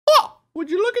would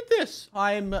you look at this?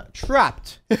 I'm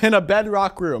trapped in a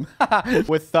bedrock room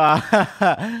with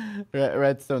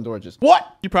redstone torches.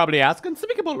 What? You probably ask,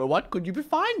 Unspeakable, what could you be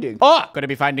finding? Oh, could I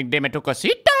be finding Deme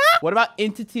Cosita? What about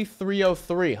Entity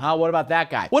 303? Huh? What about that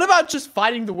guy? What about just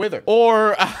fighting the Wither?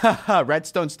 Or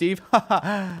Redstone Steve?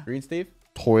 Green Steve?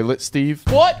 Toilet Steve?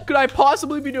 What could I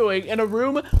possibly be doing in a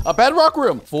room, a bedrock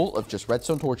room, full of just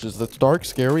redstone torches that's dark,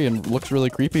 scary, and looks really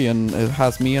creepy, and it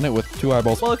has me in it with 2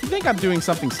 eyeballs? Well, if you think I'm doing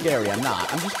something scary, I'm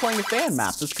not. I'm just playing a fan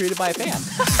map that's created by a fan.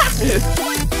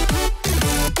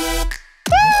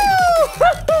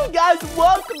 Guys,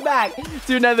 welcome back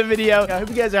to another video. I hope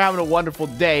you guys are having a wonderful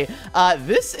day.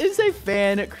 This is a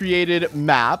fan-created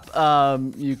map.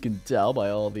 You can tell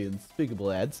by all the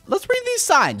Unspeakable ads. Let's read these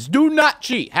signs. Do not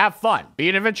cheat. Have fun. Be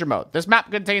in adventure mode. This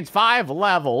map contains 5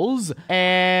 levels,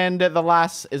 and the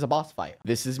last is a boss fight.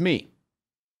 This is me.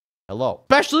 Hello.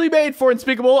 Specially made for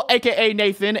Unspeakable, aka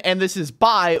Nathan, and this is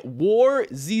by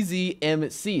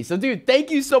WarZZMC. So, dude,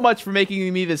 thank you so much for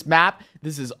making me this map.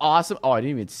 This is awesome. Oh, I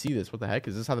didn't even see this. What the heck?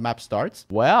 Is this how the map starts?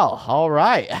 Well, all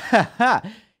right.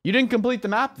 You didn't complete the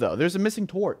map, though. There's a missing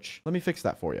torch. Let me fix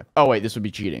that for you. Oh, wait, this would be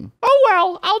cheating. Oh,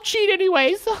 well, I'll cheat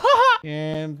anyways.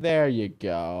 And there you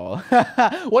go.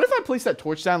 What if I placed that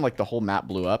torch down, like the whole map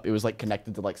blew up? It was like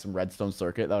connected to like some redstone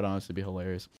circuit. That would honestly be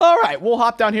hilarious. All right, we'll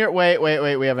hop down here. Wait.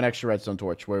 We have an extra redstone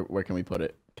torch. Where can we put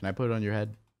it? Can I put it on your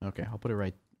head? Okay, I'll put it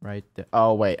right there.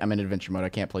 Oh, wait, I'm in adventure mode. I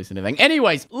can't place anything.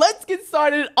 Anyways, let's get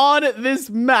started on this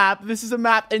map. This is a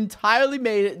map entirely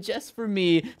made just for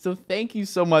me. So thank you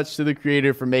so much to the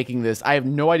creator for making this. I have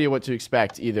no idea what to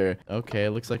expect either. Okay,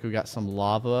 looks like we got some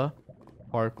lava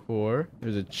parkour.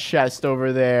 There's a chest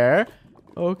over there.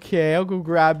 Okay, I'll go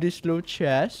grab this little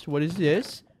chest. What is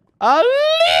this? A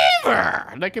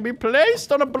lever that can be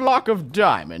placed on a block of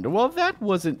diamond. Well, that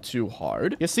wasn't too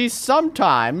hard. You see,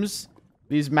 sometimes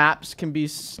these maps can be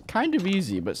kind of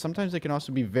easy, but sometimes they can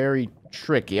also be very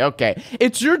tricky. Okay,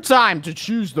 it's your time to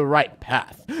choose the right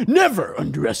path. Never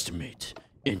underestimate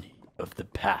any of the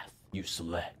path you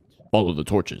select. Follow the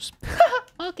torches.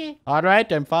 Okay. All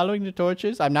right, I'm following the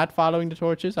torches. I'm not following the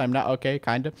torches. I'm not. Okay,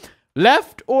 kind of.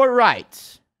 Left or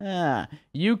right?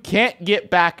 You can't get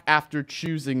back after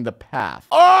choosing the path.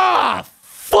 Ah!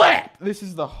 Flip! This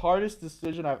is the hardest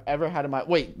decision I've ever had in my...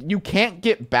 Wait, you can't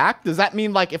get back? Does that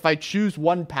mean, like, if I choose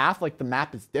one path, like, the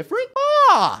map is different?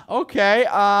 Ah, okay.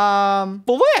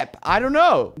 Flip. I don't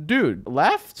know. Dude,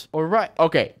 left or right?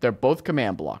 Okay, they're both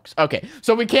command blocks. Okay,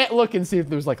 so we can't look and see if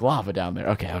there's, like, lava down there.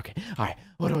 Okay. All right,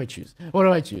 what do I choose? What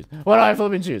do I choose? What do I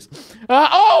flipping choose?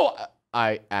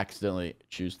 I accidentally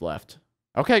choose left.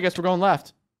 Okay, I guess we're going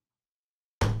left.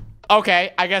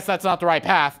 Okay, I guess that's not the right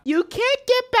path. You can't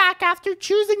get back after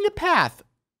choosing the path.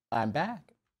 I'm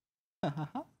back.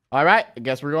 All right, I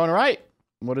guess we're going right.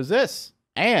 What is this?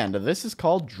 And this is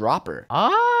called Dropper.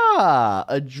 Ah,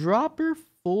 a dropper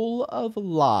full of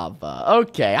lava.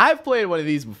 Okay, I've played one of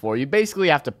these before. You basically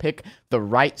have to pick the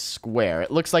right square.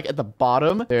 It looks like at the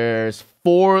bottom, there's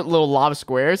 4 little lava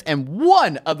squares, and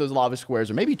one of those lava squares,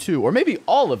 or maybe 2, or maybe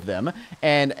all of them.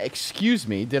 And excuse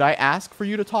me, did I ask for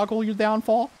you to toggle your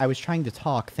downfall? I was trying to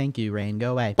talk. Thank you, Rain.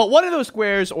 Go away. But one of those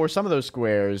squares, or some of those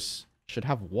squares, should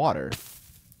have water.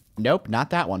 Nope, not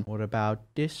that one. What about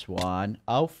this one?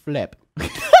 Oh, flip.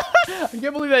 I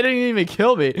can't believe that didn't even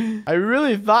kill me. I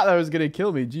really thought that was going to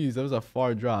kill me. Jeez, that was a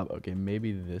far drop. Okay,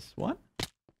 maybe this one.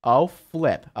 Oh,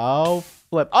 flip. Oh,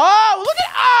 flip. Oh, look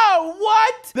at... Oh,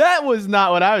 what? That was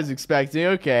not what I was expecting.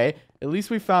 Okay. At least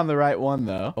we found the right one,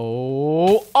 though.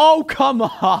 Oh, come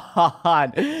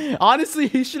on. Honestly,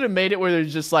 he should have made it where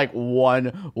there's just, like,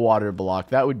 one water block.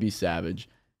 That would be savage.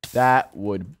 That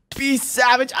would be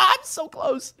savage. Ah, I'm so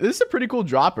close. This is a pretty cool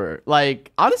dropper.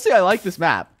 Like, honestly, I like this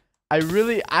map.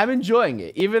 I'm enjoying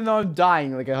it, even though I'm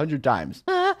dying like 100 times.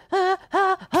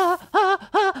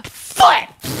 Flip!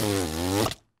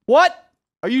 What?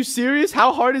 Are you serious?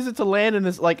 How hard is it to land in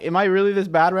this? Like, am I really this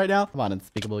bad right now? Come on,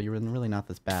 Unspeakable. You're really not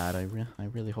this bad. I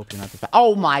really hope you're not this bad.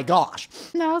 Oh my gosh.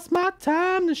 Now's my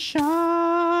time to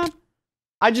shine.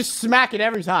 I just smack it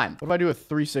every time. What if I do a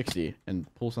 360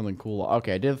 and pull something cool?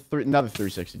 Okay, I did another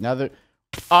 360.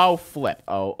 Oh, flip.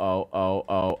 Oh.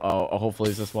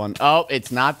 Hopefully it's this one. Oh,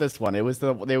 it's not this one. It was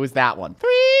that one.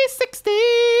 360.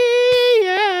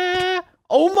 Yeah.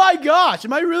 Oh my gosh.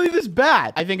 Am I really this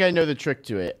bad? I think I know the trick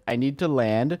to it. I need to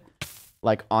land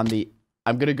like on the...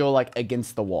 I'm going to go like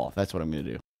against the wall. That's what I'm going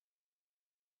to do.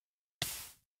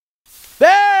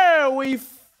 There we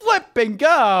flip and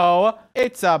go.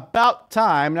 It's about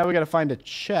time. Now we got to find a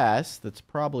chest that's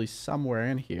probably somewhere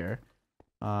in here.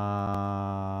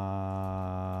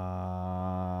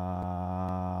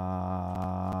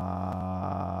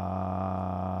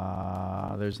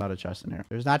 there's not a chest in here.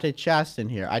 There's not a chest in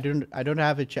here. I don't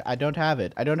have a chest. I don't have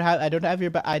it. I don't have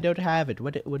your, but I don't have it.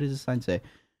 What does the sign say?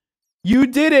 You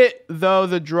did it, though,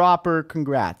 the dropper.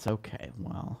 Congrats. Okay,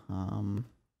 well,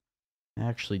 I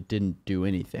actually didn't do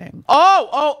anything.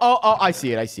 Oh, I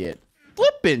see it.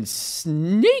 Flippin'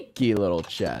 sneaky little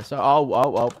chest.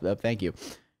 Oh, thank you.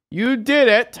 You did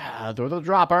it. Through the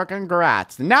dropper.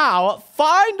 Congrats. Now,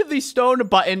 find the stone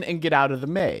button and get out of the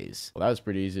maze. Well, that was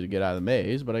pretty easy to get out of the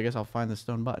maze, but I guess I'll find the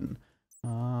stone button.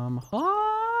 You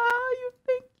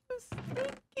think you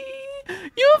sneaky?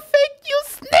 You think you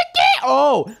sneaky?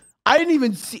 Oh, I didn't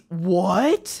even see.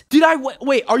 What? Did I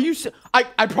wait? Are you?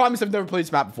 I promise I've never played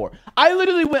this map before. I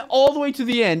literally went all the way to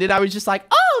the end and I was just like,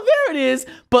 oh, there it is.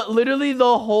 But literally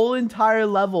the whole entire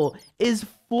level is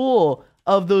full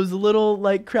of those little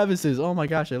like crevices. Oh my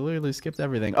gosh, I literally skipped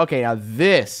everything. Okay, now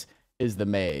this is the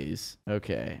maze.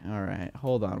 Okay, all right.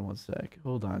 Hold on one sec.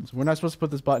 Hold on. So we're not supposed to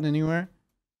put this button anywhere?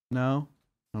 No?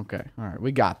 Okay, all right.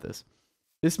 We got this.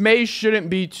 This maze shouldn't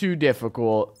be too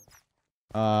difficult.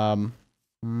 I'm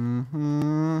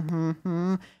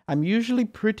usually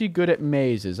pretty good at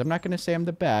mazes. I'm not going to say I'm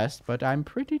the best, but I'm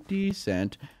pretty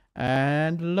decent.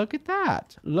 And look at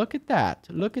that. Look at that.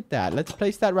 Look at that. Let's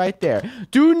place that right there.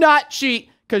 Do not cheat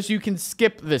because you can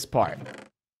skip this part.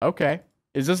 Okay.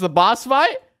 Is this the boss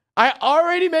fight? I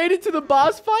already made it to the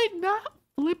boss fight? Not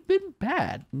flipping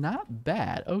bad. Not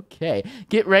bad. Okay.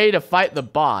 Get ready to fight the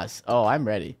boss. Oh, I'm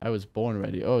ready. I was born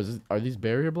ready. Oh, are these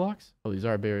barrier blocks? Oh, these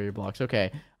are barrier blocks.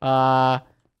 Okay. All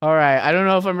right. I don't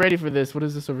know if I'm ready for this. What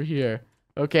is this over here?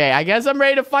 Okay. I guess I'm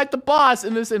ready to fight the boss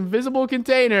in this invisible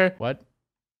container. What?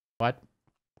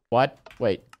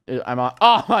 Wait. I'm on.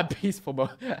 Oh, my peaceful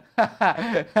mode.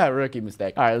 Rookie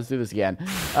mistake. All right, let's do this again.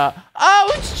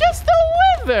 Oh, it's just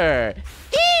a wither.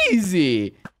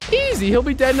 Easy. He'll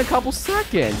be dead in a couple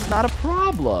seconds. Not a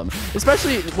problem.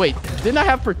 Especially, wait, didn't I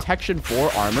have protection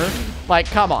 4 armor? Like,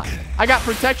 come on. I got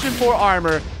protection 4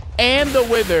 armor, and the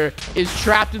wither is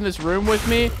trapped in this room with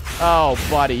me. Oh,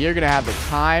 buddy, you're going to have the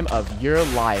time of your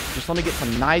life. Just let me get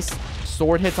some nice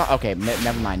sword hits on. Okay,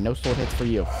 never mind. No sword hits for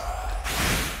you.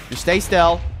 Just stay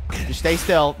still. Just stay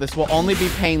still. This will only be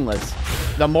painless.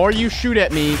 The more you shoot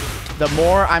at me, the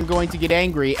more I'm going to get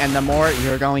angry, and the more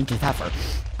you're going to suffer.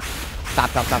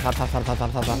 Stop.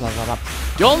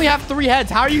 You only have 3 heads.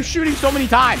 How are you shooting so many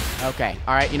times? Okay.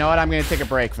 All right. You know what? I'm going to take a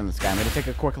break from this guy. I'm going to take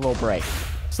a quick little break.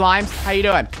 Slimes, how you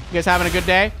doing? You guys having a good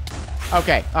day?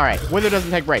 Okay. All right. Wither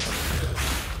doesn't take breaks.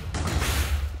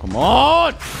 Come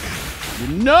on. You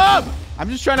nub. I'm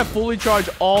just trying to fully charge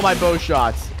all my bow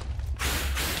shots.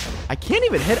 I can't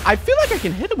even hit. I feel like I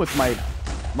can hit him with my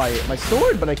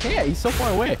sword, but I can't. He's so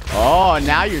far away. Oh,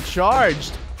 now you're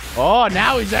charged. Oh,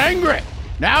 now he's angry.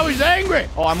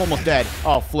 Oh, I'm almost dead.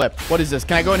 Oh, flip. What is this?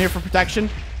 Can I go in here for protection?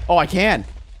 Oh, I can.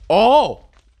 Oh,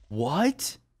 what?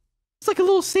 It's like a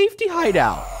little safety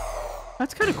hideout.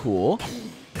 That's kind of cool.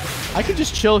 I can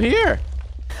just chill here.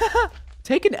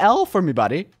 Take an L for me,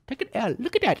 buddy. Take an L.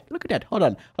 Look at that. Hold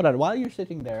on. While you're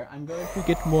sitting there, I'm going to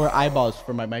get more eyeballs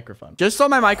for my microphone. Just so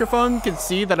my microphone can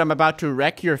see that I'm about to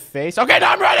wreck your face. Okay,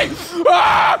 now I'm ready.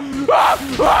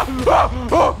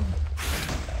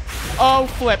 Oh,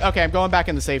 flip. Okay, I'm going back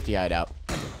in the safety hideout.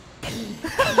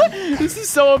 This is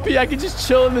so OP. I can just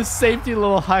chill in this safety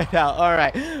little hideout. All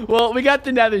right. Well, we got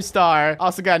the nether star.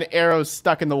 Also got an arrow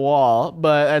stuck in the wall,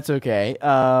 but that's okay.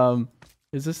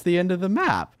 Is this the end of the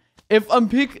map? I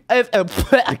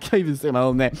can't even say my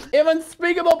own name. If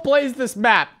Unspeakable plays this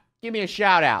map, give me a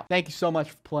shout out. Thank you so much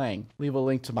for playing. Leave a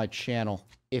link to my channel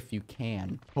if you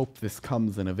can. Hope this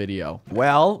comes in a video.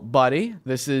 Well, buddy,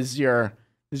 this is your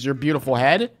beautiful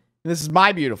head. And this is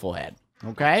my beautiful head.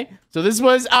 Okay? So this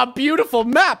was a beautiful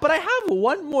map, but I have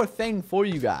one more thing for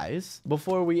you guys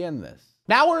before we end this.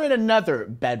 Now we're in another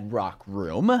bedrock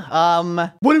room. What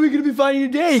are we gonna be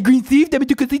finding today? Green thief?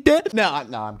 No,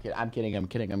 I'm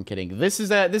kidding. This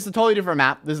is a totally different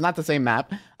map. This is not the same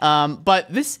map. But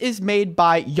this is made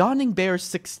by Yawning Bear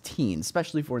 16,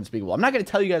 especially for Unspeakable. I'm not gonna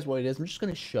tell you guys what it is. I'm just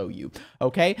gonna show you.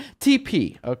 Okay?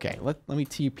 TP. Okay, let me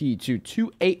TP to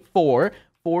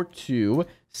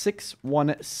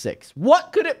 2844216.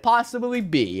 What could it possibly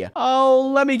be?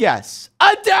 Oh, let me guess.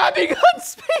 A dabbing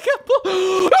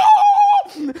Unspeakable. What?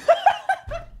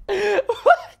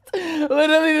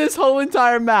 Literally, this whole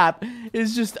entire map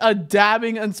is just a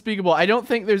dabbing Unspeakable. I don't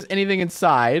think there's anything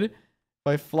inside. If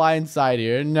I fly inside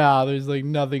here, no, there's like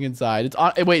nothing inside. It's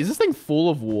on. Wait, is this thing full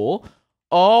of wool?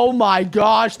 Oh my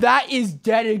gosh, that is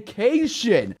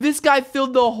dedication. This guy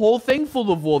filled the whole thing full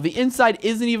of wool. The inside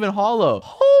isn't even hollow.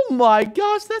 Oh my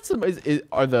gosh, that's some.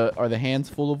 Are the hands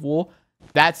full of wool?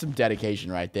 That's some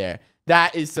dedication right there.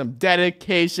 That is some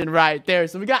dedication right there.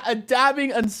 So we got a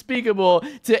dabbing unspeakable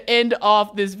to end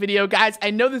off this video. Guys,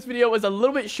 I know this video was a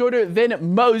little bit shorter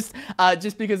than most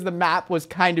just because the map was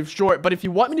kind of short. But if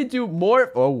you want me to do more...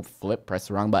 Oh, press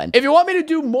the wrong button. If you want me to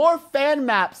do more fan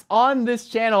maps on this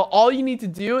channel, all you need to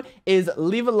do is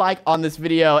leave a like on this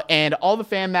video. And all the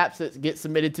fan maps that get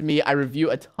submitted to me, I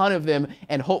review a ton of them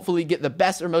and hopefully get the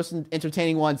best or most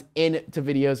entertaining ones into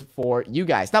videos for you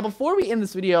guys. Now, before we end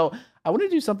this video, I want to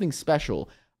do something special.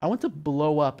 I want to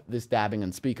blow up this dabbing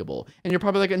unspeakable. And you're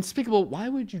probably like, unspeakable, why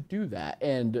would you do that?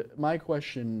 And my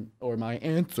question or my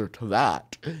answer to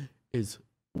that is,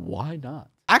 why not?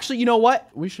 Actually, you know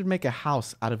what? We should make a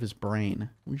house out of his brain.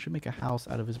 We should make a house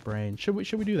out of his brain. Should we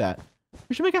do that?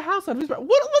 We should make a house out of his brain.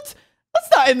 Let's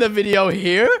not end the video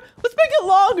here. Let's make it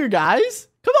longer, guys.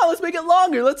 Come on, let's make it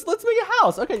longer. Let's make a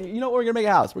house. Okay, you know what? We're gonna make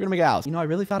a house. We're gonna make a house. You know, I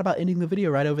really thought about ending the video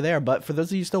right over there, but for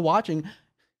those of you still watching,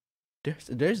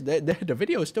 the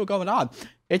video is still going on.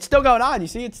 It's still going on. You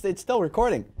see, it's still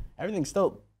recording. Everything's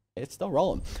still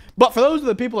rolling. But for those of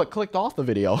the people that clicked off the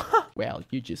video, well,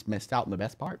 you just missed out on the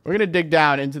best part. We're gonna dig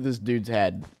down into this dude's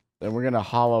head, and we're gonna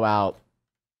hollow out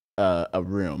a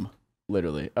room,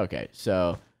 literally. Okay,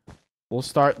 so we'll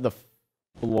start the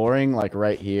flooring like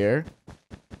right here.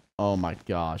 Oh my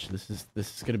gosh, this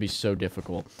is gonna be so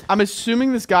difficult. I'm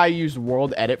assuming this guy used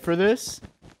World Edit for this,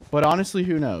 but honestly,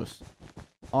 who knows?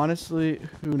 Honestly,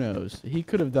 who knows? He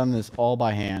could have done this all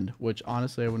by hand, which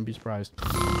honestly, I wouldn't be surprised.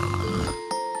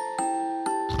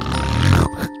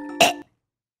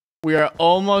 We are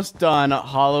almost done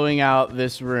hollowing out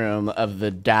this room of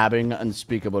the dabbing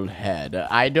unspeakable head.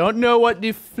 I don't know what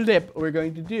the flip we're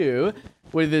going to do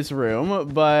with this room,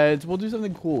 but we'll do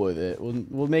something cool with it.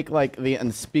 We'll make like the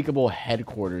unspeakable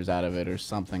headquarters out of it or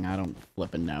something. I don't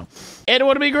flipping know. It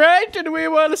would be great, and we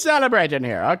will celebrate in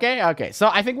here. Okay. So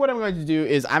I think what I'm going to do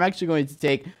is I'm actually going to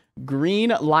take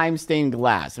green limestone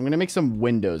glass. I'm gonna make some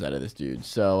windows out of this dude.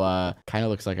 So kind of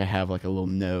looks like I have like a little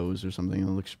nose or something. It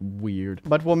looks weird,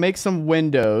 but we'll make some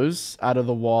windows out of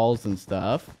the walls and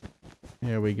stuff.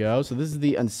 Here we go. So this is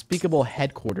the unspeakable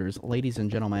headquarters, ladies and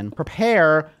gentlemen.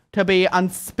 Prepare to be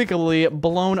unspeakably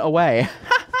blown away.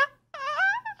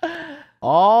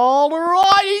 All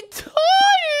righty, Tony!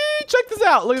 Check this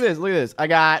out. Look at this. Look at this. I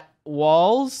got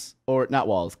walls, or not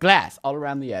walls, glass all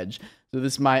around the edge. So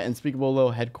this is my unspeakable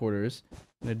little headquarters.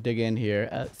 I'm gonna dig in here.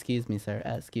 Excuse me, sir.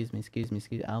 Excuse me.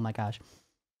 Oh my gosh.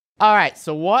 All right,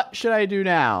 so what should I do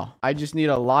now? I just need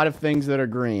a lot of things that are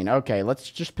green. Okay, let's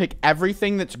just pick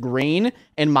everything that's green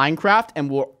in Minecraft, and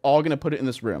we're all gonna put it in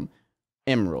this room.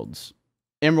 Emeralds.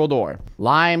 Emerald ore.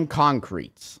 Lime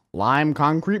concrete. Lime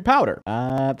concrete powder.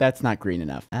 That's not green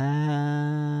enough.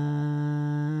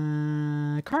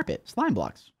 Carpet. Slime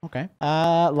blocks. Okay.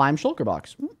 Lime shulker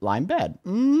blocks. Lime bed.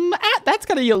 That's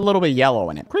got a little bit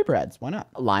yellow in it. Creeper heads. Why not?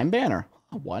 Lime banner.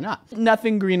 Why not?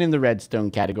 Nothing green in the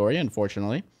redstone category,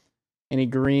 unfortunately. Any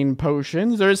green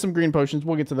potions? There is some green potions.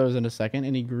 We'll get to those in a second.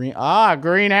 Any green...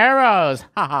 green arrows.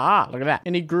 Ha ha ha. Look at that.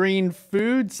 Any green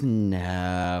foods?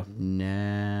 No.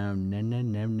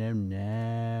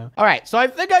 All right. So I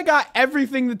think I got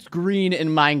everything that's green in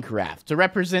Minecraft to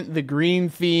represent the green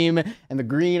theme and the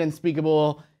green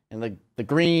unspeakable and the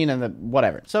green and the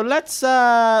whatever. So let's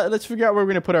figure out where we're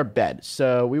going to put our bed.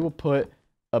 So we will put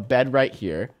a bed right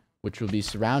here, which will be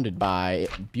surrounded by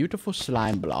beautiful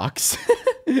slime blocks.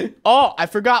 Oh, I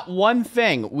forgot one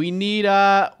thing. We need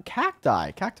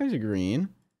cacti. Cacti are green.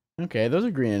 Okay, those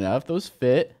are green enough. Those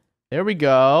fit. There we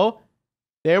go.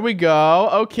 There we go.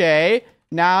 Okay.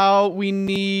 Now we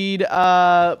need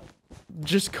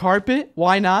just carpet.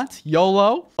 Why not?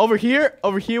 YOLO. Over here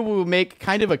we will make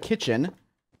kind of a kitchen.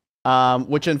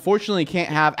 Which unfortunately can't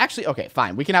have... Actually, okay,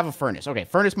 fine. We can have a furnace. Okay,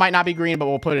 furnace might not be green, but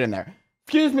we'll put it in there.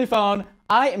 Excuse me, phone.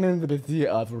 I am in the busy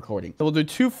of recording. So we'll do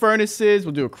 2 furnaces.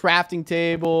 We'll do a crafting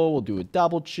table. We'll do a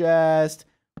double chest.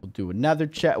 We'll do another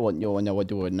chest. Well, no, we'll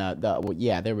do another. Well,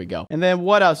 yeah, there we go. And then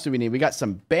what else do we need? We got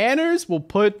some banners. We'll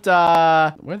put,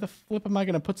 where the flip am I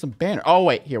going to put some banner? Oh,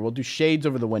 wait, here. We'll do shades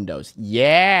over the windows.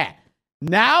 Yeah.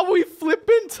 Now we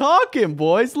flipping talking,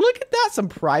 boys. Look at that. Some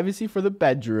privacy for the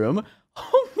bedroom.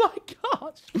 Oh my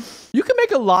gosh. You can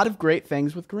make a lot of great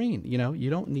things with green. You know, you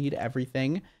don't need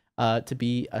everything to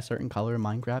be a certain color in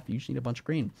Minecraft. You just need a bunch of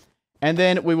green. And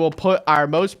then we will put our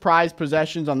most prized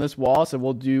possessions on this wall. So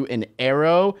we'll do an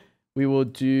arrow. We will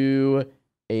do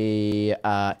a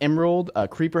emerald, a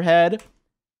creeper head.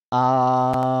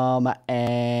 And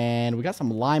we got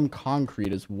some lime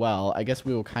concrete as well. I guess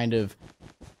we will kind of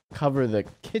cover the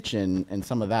kitchen and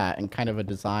some of that and kind of a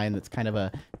design that's kind of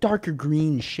a darker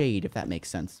green shade, if that makes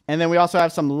sense. And then we also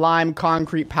have some lime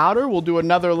concrete powder. We'll do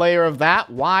another layer of that.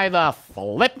 Why the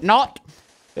flip not?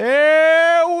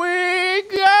 There we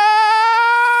go.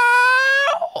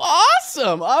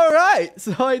 Awesome. All right.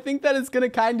 So I think that is going to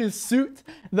kind of suit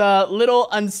the little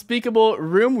unspeakable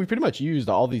room. We pretty much used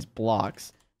all these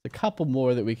blocks. A couple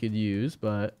more that we could use,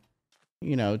 but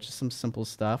you know, just some simple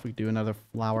stuff. We do another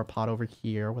flower pot over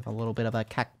here with a little bit of a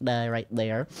cacti right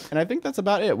there. And I think that's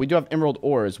about it. We do have emerald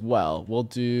ore as well. We'll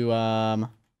do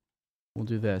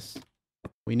this.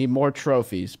 We need more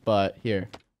trophies, but here.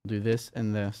 We'll do this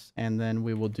and this, and then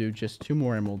we will do just 2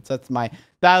 more emeralds. That's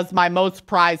my most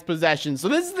prized possession. So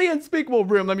this is the unspeakable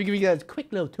room. Let me give you guys a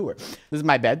quick little tour. This is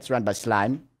my bed surrounded by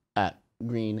slime,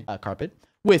 green carpet,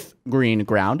 with green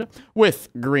ground, with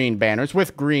green banners,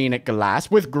 with green glass,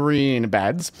 with green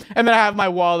beds. And then I have my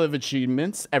wall of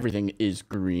achievements. Everything is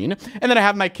green. And then I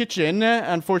have my kitchen.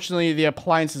 Unfortunately, the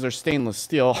appliances are stainless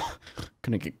steel.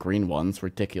 Couldn't get green ones.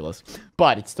 Ridiculous.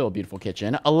 But it's still a beautiful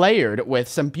kitchen. Layered with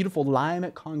some beautiful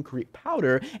lime concrete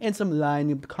powder and some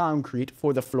lime concrete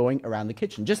for the flooring around the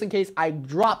kitchen. Just in case I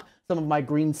drop some of my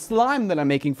green slime that I'm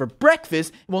making for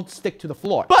breakfast, it won't stick to the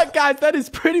floor. But guys, that is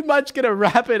pretty much gonna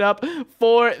wrap it up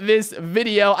for this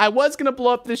video. I was gonna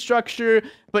blow up this structure,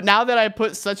 but now that I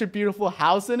put such a beautiful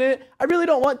house in it, I really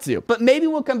don't want to. But maybe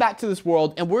we'll come back to this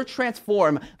world and we'll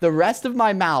transform the rest of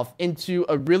my mouth into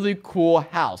a really cool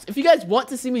house. If you guys want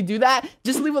to see me do that,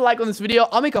 just leave a like on this video.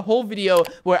 I'll make a whole video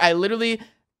where I literally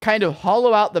kind of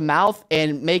hollow out the mouth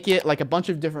and make it like a bunch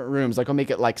of different rooms. Like I'll make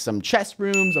it like some chest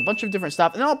rooms, a bunch of different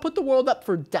stuff, and then I'll put the world up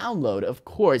for download, of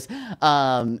course.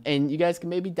 And you guys can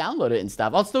maybe download it and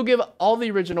stuff. I'll still give all the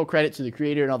original credit to the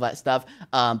creator and all that stuff.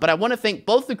 But I want to thank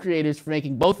both the creators for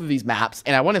making both of these maps,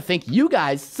 and I want to thank you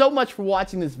guys so much for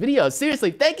watching this video. Seriously,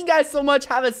 thank you guys so much.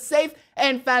 Have a safe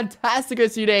and fantastic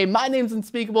rest of your day. My name's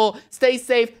Unspeakable. Stay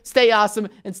safe, stay awesome,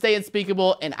 and stay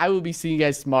unspeakable. And I will be seeing you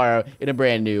guys tomorrow in a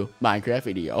brand new Minecraft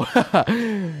video.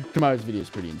 Tomorrow's video is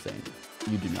pretty insane.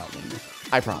 You do not win.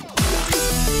 I promise.